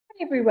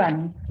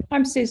Everyone,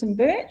 I'm Susan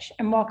Birch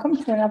and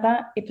welcome to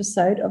another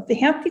episode of The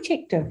Health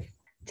Detective.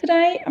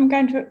 Today I'm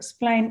going to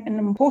explain an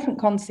important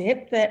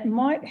concept that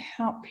might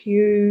help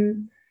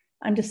you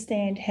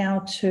understand how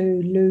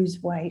to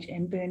lose weight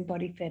and burn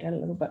body fat a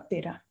little bit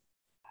better.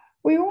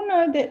 We all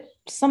know that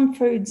some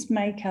foods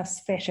make us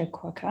fatter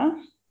quicker,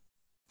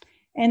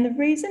 and the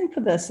reason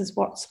for this is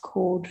what's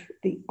called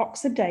the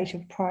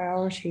oxidative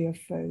priority of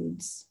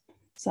foods.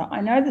 So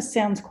I know this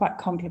sounds quite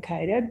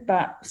complicated,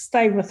 but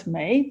stay with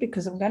me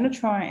because I'm going to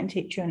try and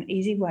teach you an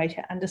easy way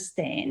to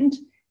understand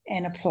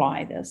and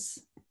apply this.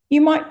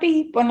 You might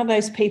be one of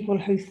those people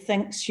who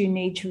thinks you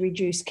need to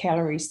reduce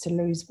calories to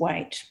lose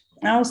weight.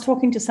 I was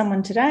talking to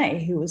someone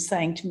today who was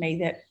saying to me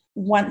that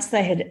once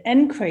they had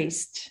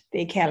increased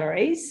their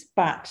calories,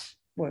 but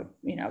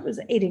was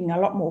eating a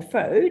lot more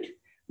food,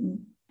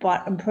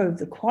 but improved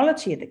the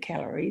quality of the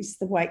calories,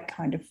 the weight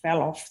kind of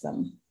fell off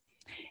them.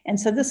 And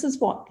so this is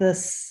what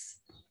this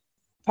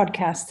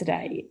podcast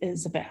today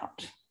is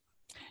about.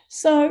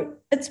 So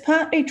it's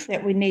partly true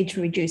that we need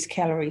to reduce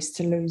calories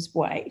to lose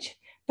weight,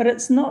 but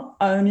it's not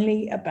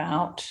only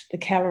about the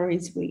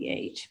calories we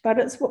eat, but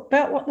it's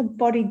about what the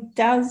body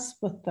does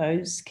with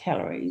those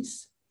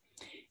calories.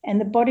 And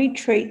the body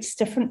treats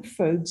different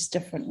foods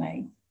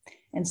differently.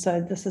 And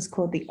so this is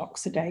called the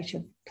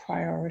oxidative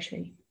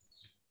priority.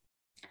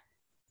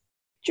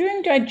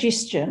 During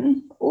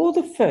digestion, all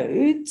the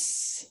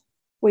foods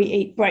we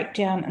eat break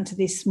down into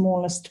their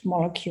smallest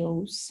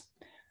molecules.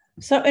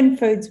 So in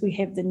foods, we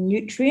have the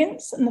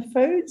nutrients in the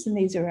foods, and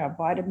these are our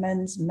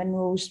vitamins,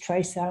 minerals,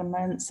 trace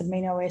elements,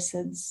 amino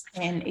acids,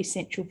 and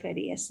essential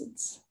fatty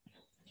acids.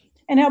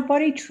 And our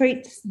body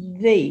treats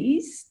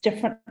these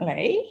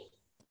differently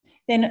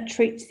than it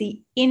treats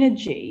the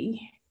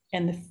energy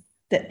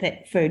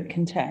that food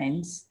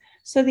contains.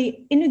 So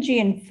the energy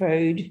in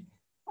food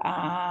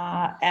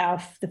are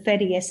the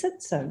fatty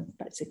acids, so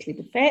basically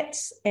the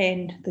fats,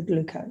 and the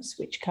glucose,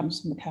 which comes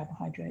from the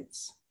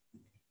carbohydrates.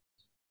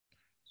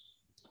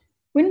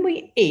 When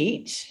we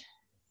eat,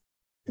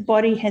 the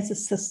body has a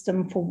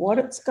system for what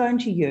it's going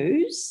to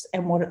use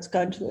and what it's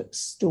going to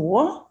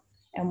store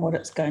and what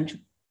it's going to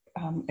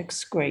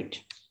excrete.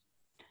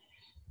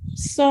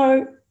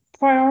 So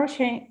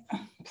protein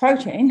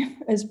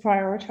is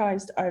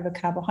prioritized over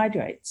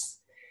carbohydrates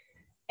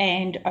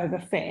and over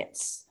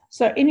fats.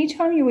 So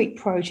anytime you eat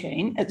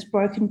protein, it's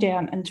broken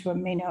down into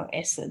amino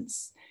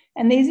acids.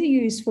 And these are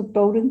used for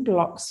building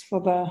blocks for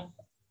the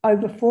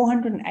over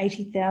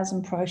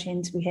 480,000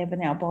 proteins we have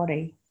in our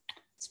body.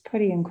 It's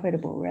pretty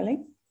incredible,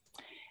 really.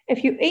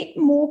 If you eat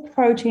more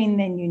protein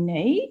than you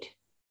need,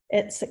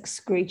 it's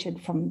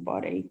excreted from the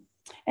body.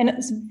 And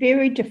it's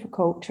very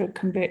difficult to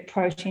convert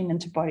protein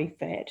into body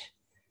fat.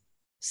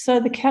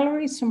 So the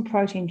calories from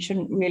protein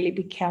shouldn't really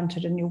be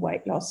counted in your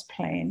weight loss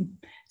plan.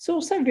 It's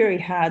also very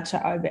hard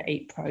to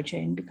overeat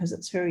protein because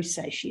it's very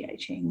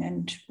satiating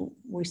and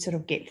we sort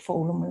of get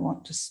full and we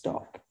want to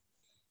stop.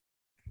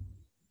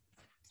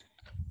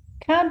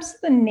 Carbs are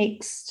the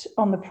next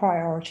on the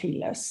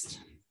priority list.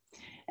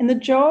 And the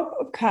job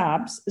of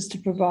carbs is to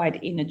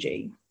provide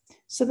energy.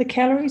 So the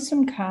calories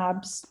from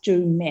carbs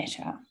do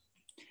matter.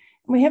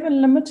 We have a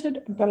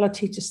limited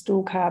ability to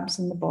store carbs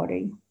in the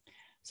body.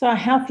 So a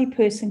healthy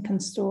person can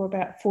store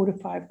about 4 to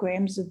 5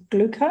 grams of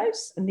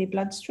glucose in their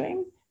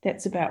bloodstream.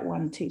 That's about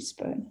 1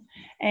 teaspoon.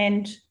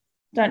 And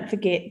don't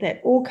forget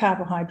that all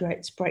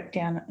carbohydrates break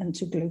down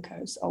into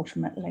glucose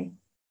ultimately.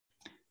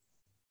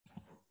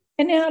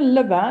 In our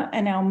liver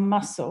and our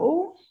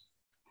muscle,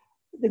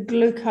 the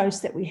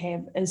glucose that we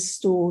have is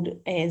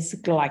stored as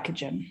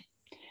glycogen.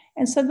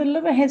 And so the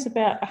liver has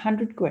about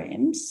 100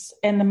 grams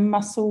and the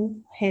muscle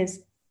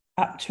has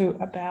up to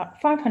about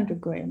 500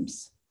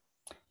 grams.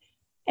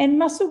 And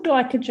muscle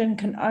glycogen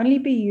can only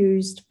be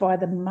used by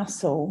the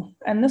muscle.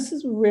 And this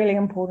is really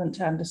important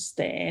to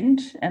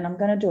understand. And I'm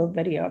going to do a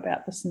video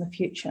about this in the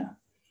future.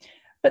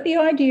 But the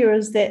idea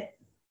is that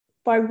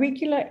by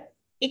regular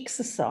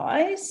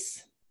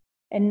exercise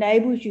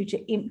enables you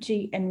to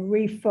empty and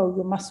refill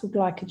your muscle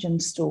glycogen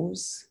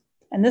stores.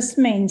 And this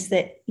means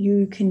that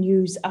you can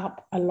use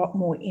up a lot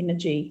more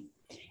energy.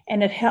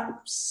 And it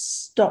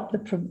helps to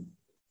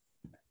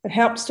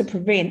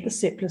prevent the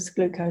surplus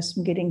glucose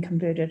from getting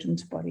converted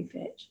into body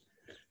fat.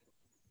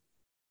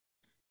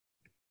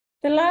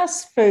 The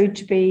last food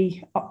to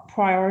be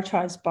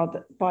prioritized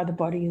by the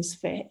body is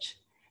fat.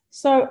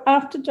 So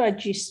after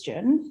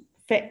digestion,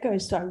 fat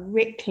goes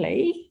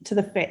directly to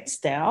the fat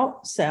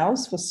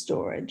cells for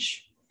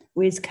storage,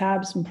 whereas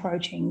carbs and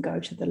protein go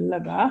to the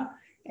liver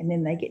and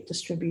then they get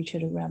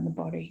distributed around the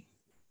body.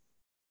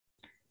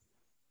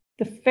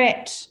 The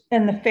fat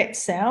in the fat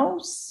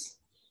cells,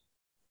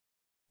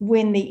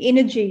 when the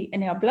energy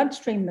in our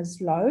bloodstream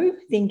is low,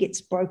 then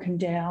gets broken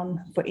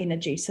down for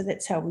energy. So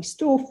that's how we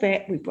store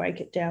fat, we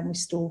break it down, we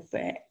store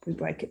fat, we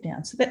break it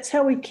down. So that's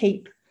how we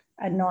keep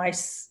a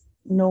nice,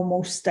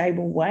 normal,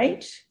 stable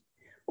weight.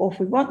 Or if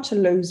we want to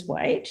lose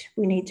weight,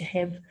 we need to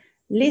have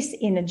less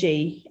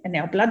energy in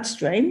our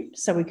bloodstream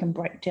so we can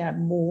break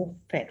down more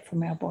fat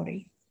from our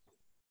body.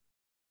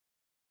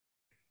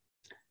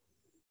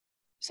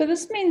 So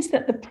this means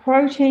that the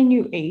protein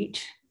you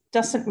eat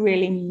doesn't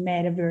really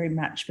matter very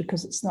much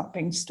because it's not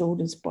being stored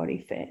as body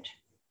fat.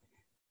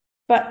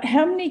 But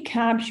how many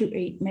carbs you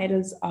eat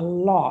matters a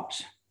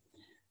lot.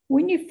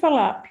 When you fill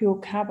up your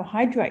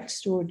carbohydrate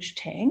storage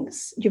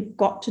tanks, you've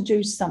got to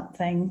do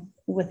something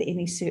with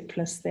any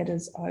surplus that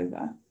is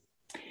over.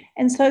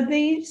 And so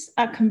these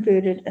are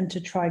converted into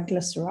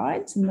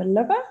triglycerides in the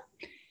liver,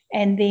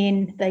 and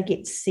then they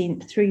get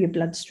sent through your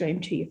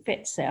bloodstream to your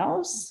fat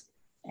cells,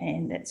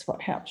 and that's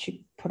what helps you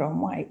put on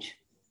weight.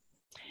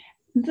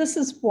 This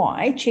is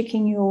why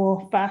checking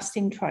your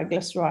fasting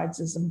triglycerides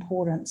is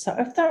important. So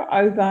if they're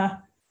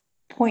over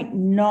 0.9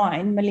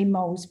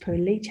 millimoles per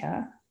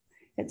litre,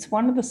 it's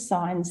one of the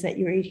signs that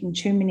you're eating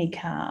too many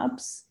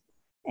carbs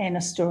and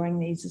are storing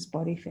these as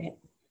body fat.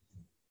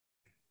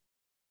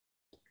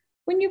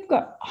 When you've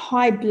got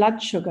high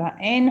blood sugar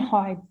and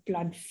high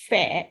blood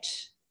fat,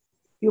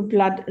 your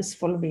blood is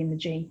full of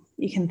energy.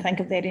 You can think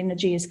of that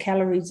energy as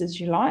calories as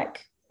you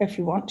like, if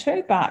you want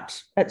to,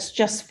 but it's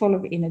just full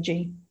of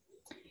energy.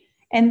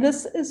 And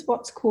this is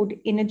what's called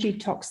energy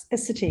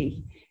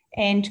toxicity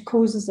and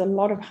causes a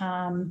lot of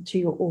harm to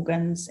your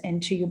organs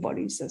and to your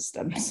body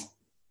systems.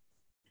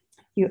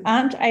 You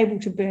aren't able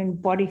to burn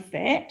body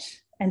fat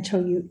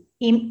until you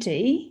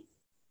empty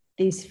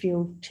these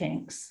fuel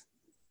tanks.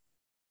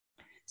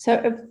 So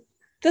if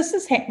this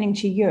is happening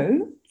to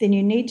you, then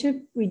you need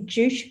to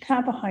reduce your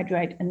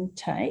carbohydrate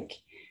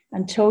intake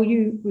until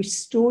you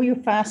restore your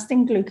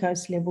fasting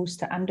glucose levels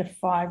to under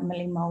 5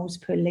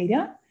 millimoles per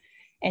litre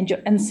and your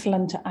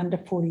insulin to under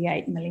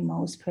 48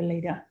 millimoles per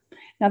litre.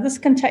 Now, this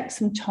can take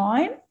some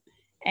time,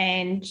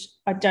 and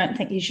I don't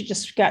think you should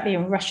just go out there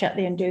and rush out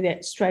there and do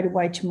that straight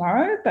away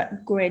tomorrow,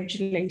 but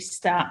gradually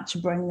start to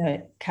bring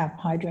the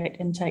carbohydrate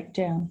intake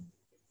down.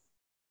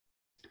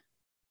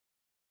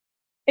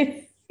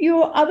 If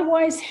you're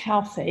otherwise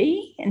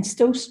healthy and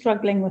still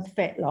struggling with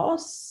fat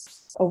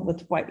loss or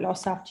with weight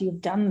loss after you've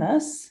done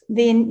this,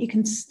 then you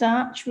can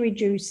start to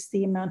reduce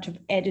the amount of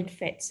added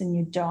fats in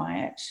your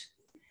diet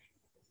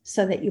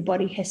so that your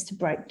body has to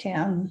break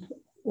down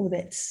all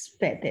that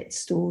fat that's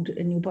stored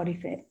in your body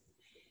fat.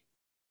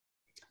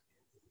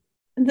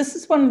 And this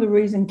is one of the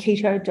reasons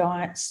keto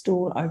diets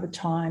stall over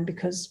time,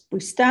 because we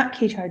start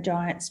keto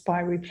diets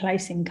by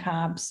replacing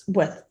carbs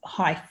with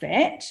high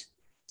fat.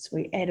 So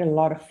we add a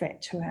lot of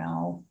fat to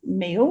our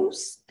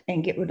meals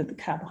and get rid of the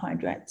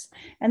carbohydrates.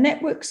 And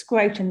that works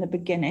great in the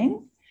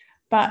beginning,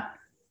 but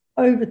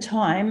over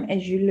time,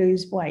 as you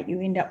lose weight, you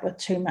end up with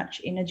too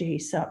much energy.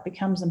 So it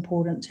becomes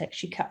important to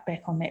actually cut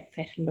back on that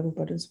fat a little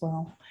bit as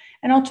well.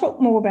 And I'll talk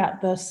more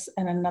about this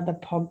in another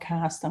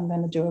podcast I'm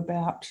going to do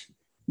about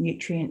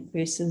nutrient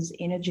versus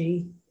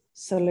energy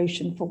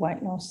solution for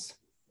weight loss.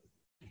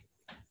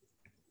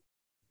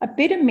 I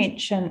better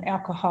mention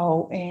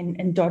alcohol and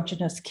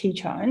endogenous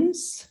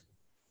ketones.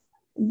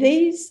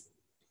 These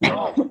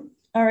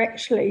are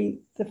actually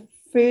the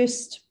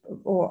first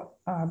or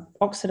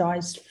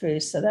oxidized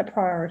first, so they're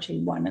priority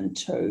 1 and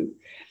 2.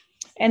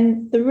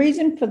 And the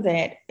reason for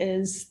that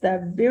is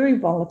they're very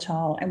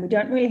volatile and we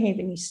don't really have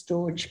any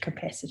storage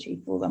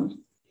capacity for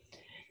them.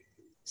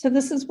 So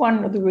this is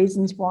one of the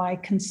reasons why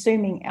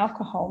consuming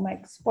alcohol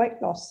makes weight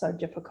loss so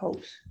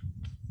difficult.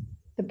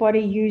 The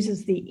body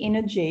uses the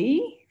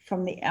energy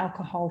from the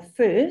alcohol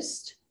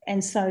first,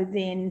 and so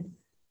then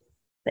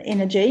the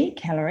energy,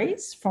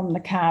 calories, from the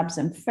carbs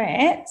and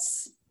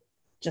fats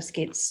just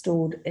gets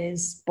stored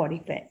as body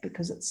fat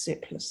because it's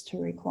surplus to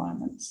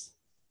requirements.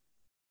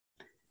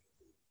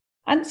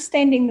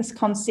 Understanding this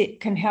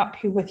concept can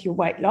help you with your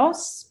weight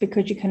loss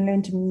because you can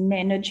learn to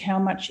manage how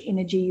much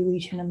energy you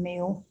eat in a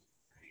meal.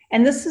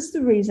 And this is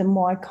the reason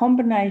why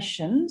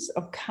combinations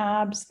of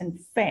carbs and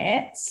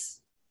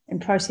fats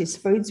and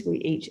processed foods we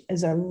eat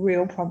is a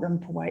real problem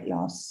for weight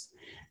loss.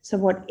 So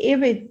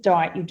whatever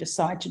diet you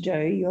decide to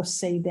do, you'll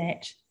see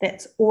that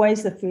that's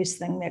always the first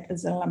thing that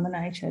is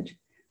eliminated.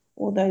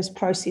 All those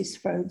processed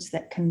foods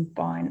that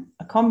combine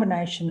a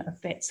combination of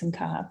fats and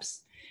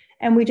carbs.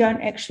 And we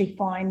don't actually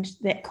find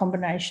that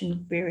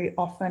combination very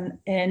often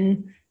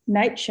in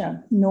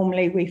nature.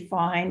 Normally we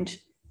find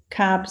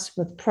carbs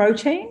with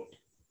protein,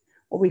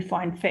 or we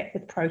find fat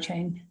with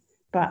protein,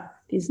 but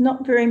there's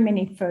not very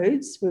many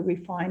foods where we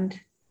find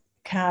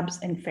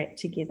carbs and fat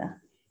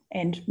together.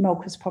 And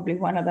milk is probably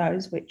one of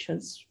those, which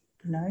is,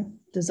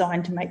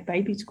 designed to make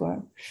babies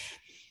grow.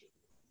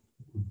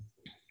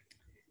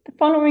 The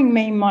following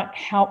meme might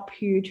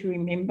help you to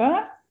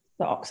remember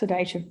the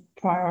oxidative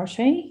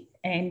priority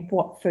and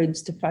what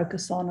foods to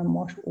focus on and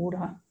what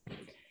order.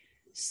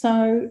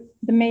 So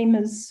the meme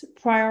is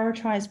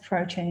prioritize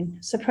protein.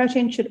 So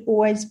protein should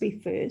always be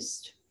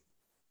first,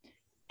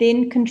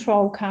 then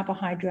control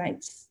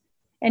carbohydrates.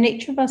 And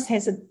each of us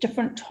has a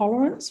different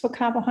tolerance for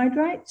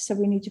carbohydrates, so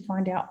we need to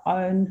find our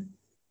own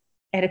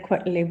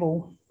adequate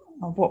level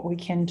of what we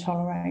can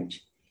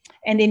tolerate.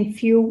 And then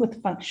fuel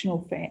with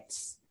functional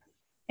fats.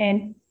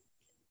 And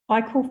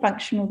I call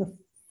functional the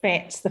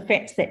fats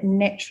that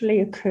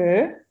naturally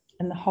occur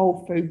and the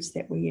whole foods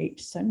that we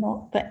eat. So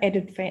not the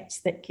added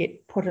fats that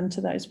get put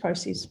into those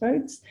processed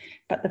foods,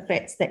 but the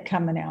fats that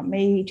come in our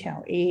meat,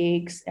 our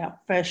eggs, our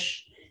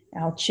fish,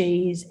 our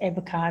cheese,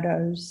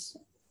 avocados,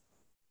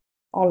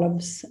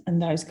 olives,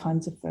 and those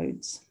kinds of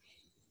foods.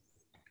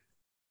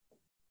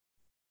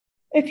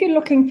 If you're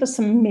looking for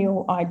some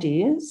meal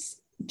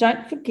ideas,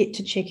 don't forget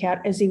to check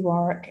out Izzy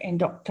Warwick and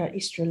Dr.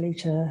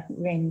 Estrelita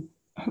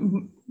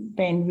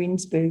Van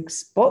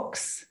Rensburg's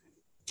books.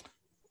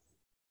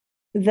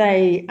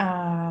 They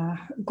are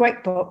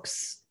great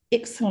books,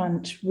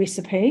 excellent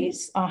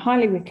recipes. I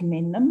highly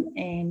recommend them,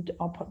 and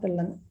I'll put the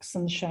links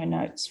in the show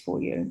notes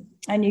for you.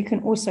 And you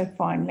can also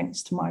find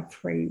links to my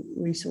free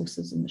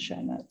resources in the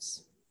show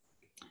notes.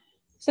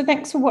 So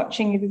thanks for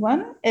watching,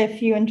 everyone.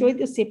 If you enjoyed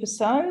this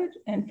episode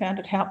and found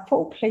it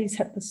helpful, please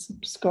hit the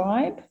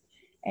subscribe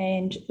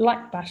and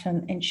like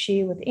button and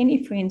share with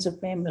any friends or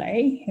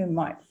family who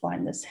might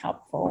find this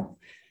helpful.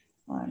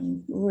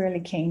 I'm really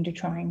keen to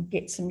try and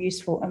get some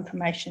useful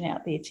information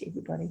out there to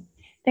everybody.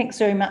 Thanks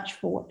very much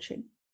for watching.